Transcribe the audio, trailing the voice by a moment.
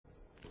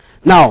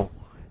Now,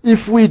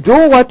 if we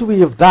do what we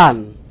have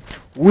done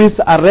with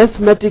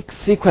arithmetic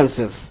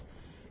sequences,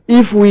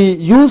 if we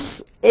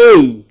use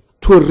A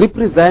to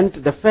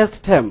represent the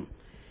first term,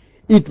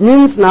 it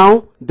means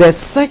now the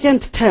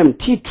second term,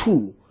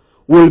 T2,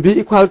 will be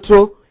equal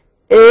to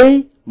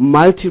A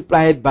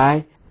multiplied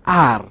by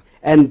R.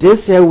 And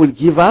this here will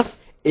give us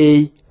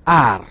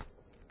AR.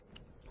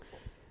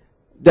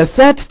 The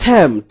third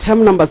term,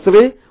 term number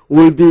 3,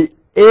 will be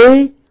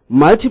A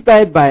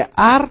multiplied by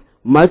R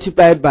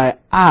multiplied by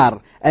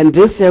R. And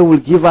this here will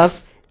give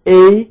us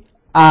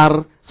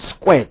AR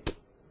squared.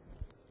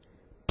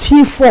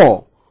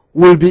 T4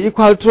 will be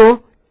equal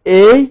to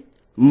A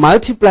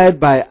multiplied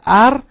by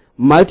R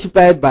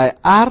multiplied by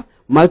R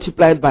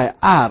multiplied by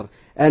R.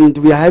 And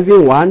we are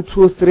having 1,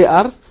 2, 3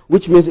 R's,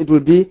 which means it will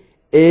be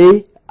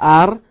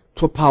AR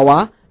to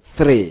power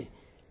 3.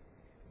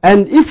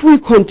 And if we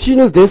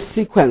continue this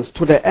sequence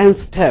to the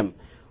nth term,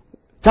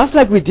 just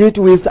like we did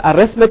with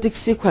arithmetic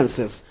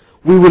sequences,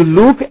 we will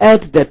look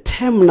at the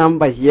term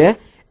number here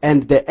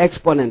and the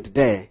exponent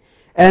there.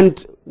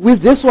 And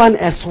with this one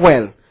as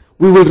well,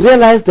 we will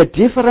realize the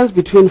difference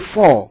between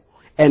 4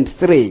 and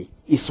 3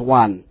 is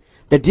 1.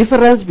 The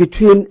difference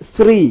between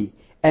 3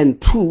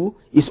 and 2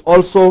 is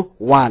also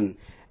 1.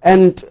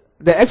 And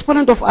the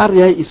exponent of R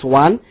here is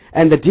 1,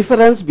 and the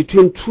difference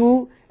between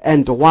 2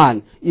 and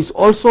 1 is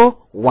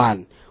also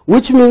 1.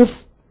 Which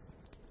means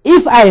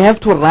if I have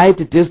to write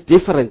this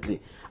differently,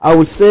 I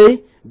will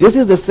say this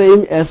is the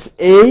same as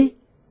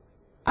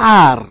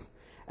AR.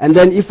 And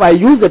then if I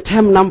use the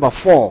term number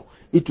 4,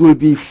 it will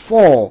be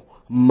 4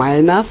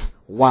 minus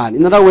 1.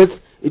 In other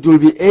words, it will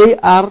be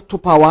AR to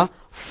power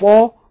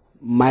 4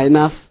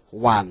 minus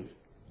 1.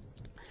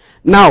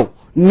 Now,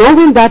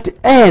 knowing that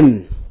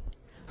n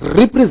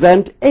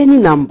represent any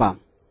number,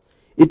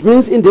 it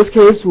means in this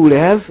case we will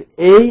have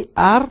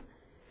AR,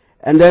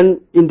 and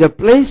then in the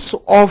place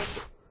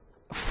of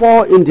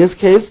 4 in this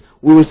case,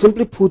 we will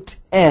simply put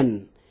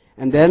n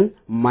and then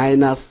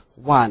minus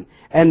 1.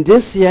 And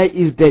this here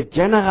is the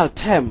general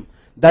term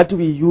that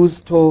we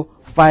use to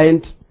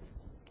find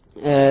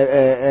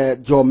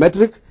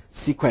geometric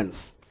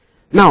sequence.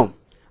 Now,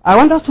 I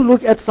want us to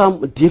look at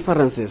some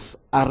differences,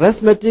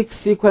 arithmetic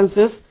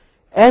sequences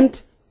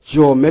and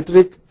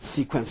geometric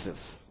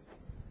sequences.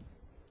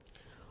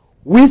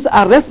 With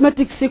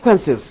arithmetic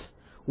sequences,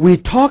 we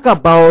talk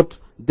about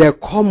the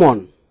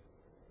common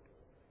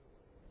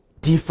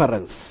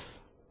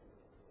difference.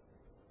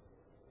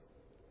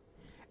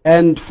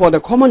 And for the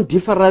common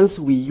difference,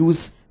 we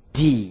use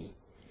D.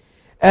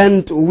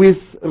 And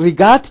with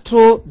regard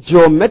to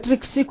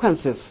geometric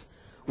sequences,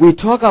 we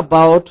talk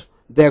about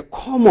the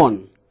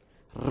common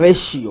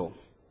ratio.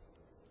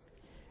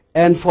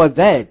 And for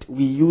that,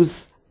 we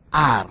use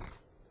R.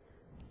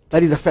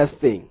 That is the first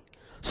thing.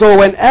 So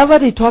whenever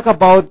they talk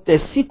about the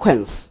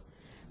sequence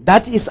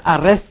that is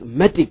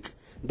arithmetic,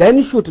 then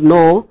you should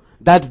know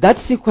that that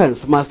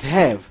sequence must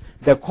have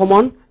the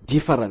common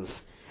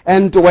difference.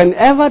 And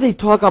whenever they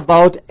talk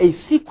about a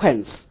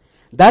sequence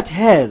that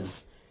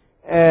has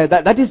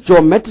that is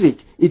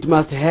geometric, it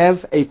must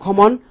have a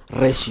common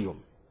ratio.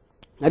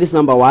 That is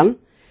number 1.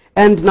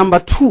 And number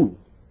 2,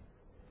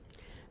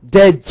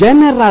 the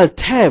general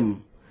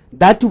term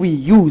that we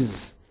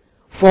use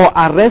for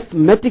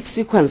arithmetic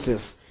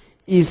sequences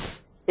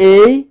is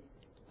A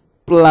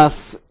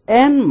plus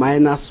n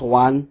minus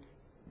 1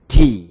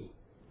 t.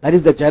 That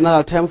is the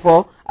general term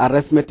for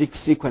arithmetic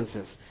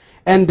sequences.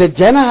 And the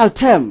general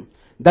term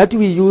that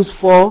we use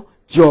for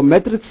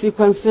geometric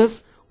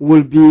sequences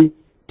will be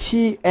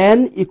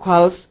Tn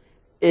equals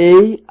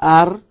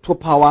AR to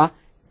power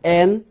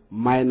n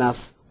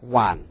minus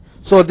 1.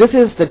 So this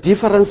is the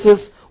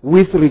differences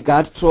with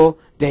regard to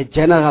the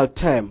general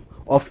term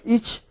of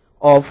each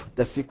of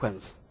the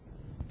sequence.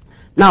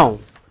 Now,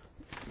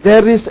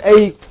 there is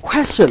a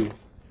question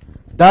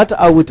that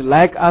I would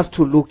like us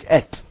to look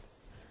at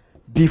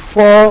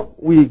before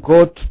we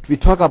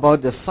talk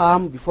about the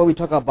sum, before we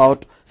talk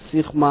about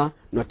sigma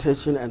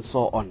notation and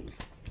so on.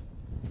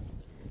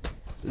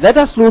 Let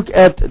us look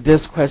at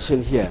this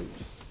question here.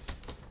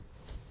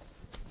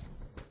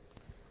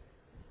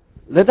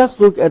 Let us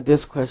look at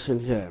this question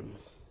here.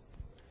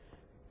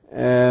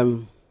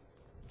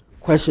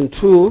 Question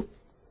 2.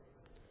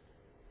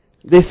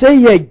 They say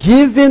here,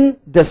 given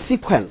the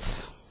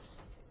sequence,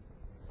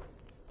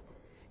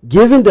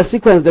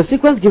 the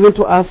sequence given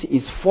to us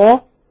is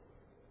 4,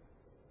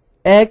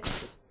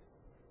 x,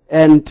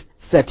 and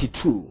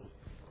 32.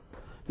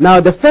 Now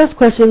the first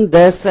question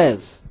there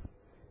says,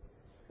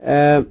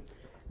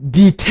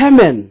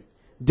 determine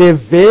the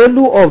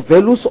value or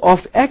values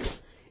of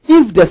x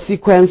if the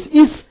sequence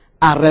is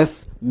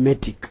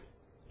arithmetic.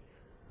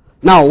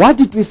 Now, what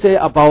did we say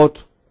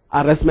about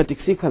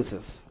arithmetic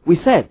sequences? We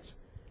said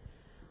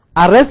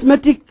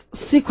arithmetic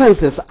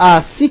sequences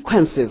are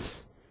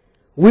sequences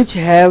which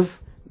have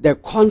the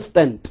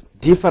constant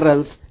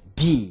difference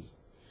d,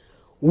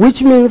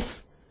 which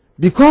means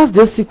because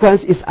this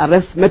sequence is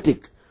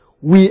arithmetic,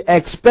 we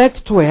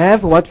expect to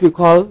have what we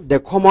call the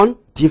common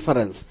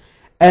difference.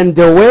 And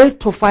the way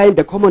to find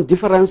the common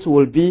difference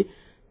will be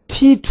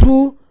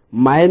T2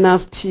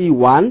 minus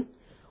T1,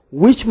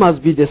 which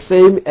must be the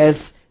same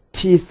as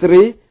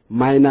T3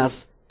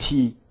 minus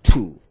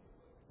T2.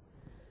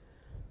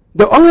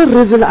 The only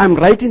reason I'm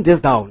writing this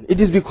down, it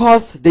is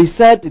because they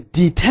said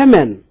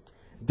determine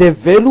the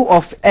value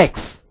of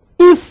x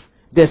if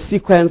the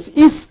sequence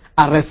is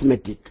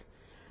arithmetic.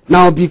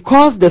 Now,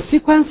 because the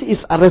sequence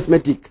is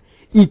arithmetic,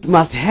 it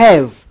must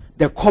have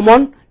the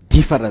common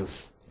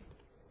difference.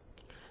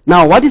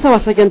 Now, what is our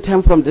second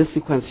term from this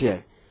sequence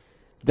here?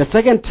 The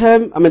second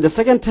term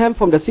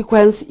from the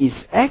sequence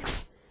is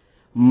x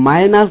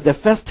minus the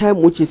first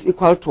term, which is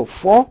equal to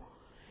 4,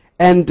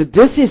 and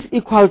this is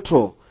equal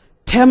to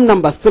term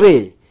number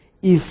 3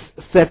 is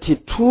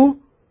 32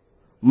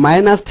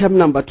 minus term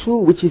number 2,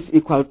 which is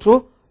equal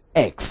to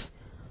x.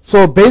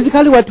 So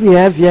basically what we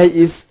have here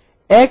is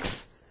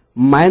x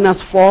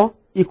minus 4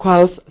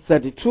 equals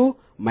 32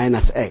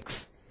 minus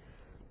x.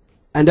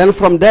 And then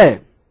from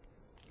there,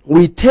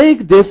 we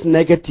take this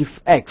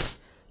negative x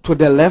to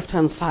the left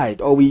hand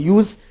side, or we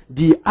use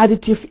the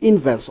additive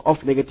inverse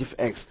of negative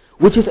x,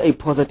 which is a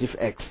positive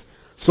x.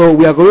 So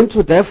we are going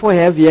to therefore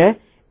have here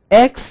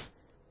x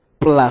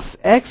plus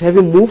x,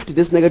 having moved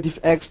this negative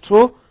x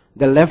to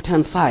the left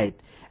hand side.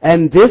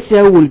 And this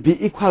here will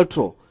be equal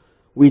to,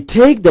 we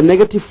take the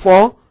negative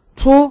 4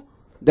 to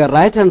the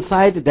right hand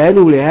side, then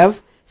we will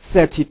have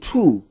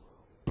 32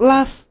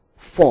 plus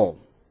 4.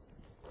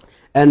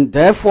 And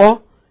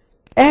therefore,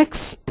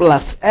 x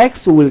plus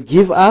x will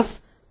give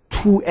us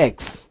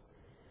 2x,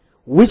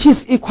 which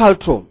is equal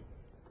to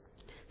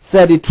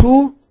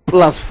 32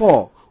 plus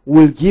 4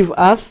 will give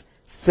us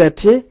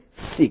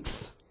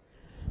 36.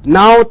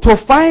 Now, to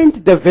find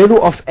the value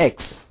of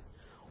x,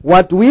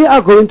 what we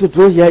are going to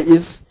do here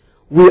is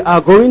we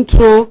are going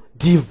to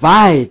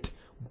divide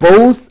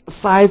both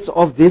sides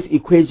of this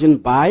equation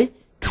by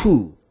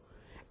 2.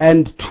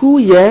 And 2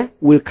 here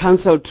will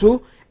cancel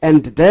 2,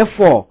 and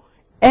therefore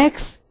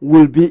x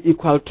will be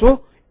equal to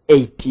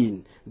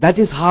 18. That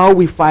is how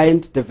we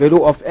find the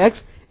value of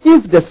x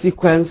if the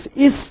sequence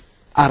is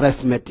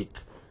arithmetic.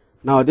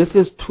 Now this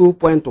is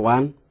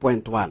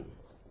 2.1.1.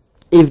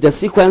 If the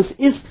sequence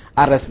is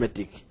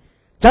arithmetic.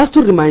 Just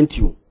to remind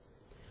you,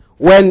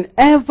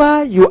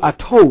 whenever you are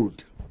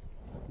told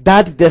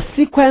that the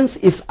sequence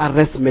is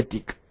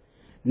arithmetic,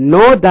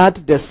 know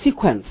that the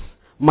sequence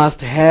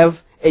must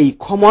have a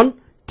common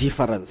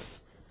difference.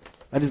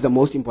 That is the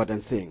most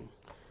important thing.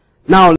 Now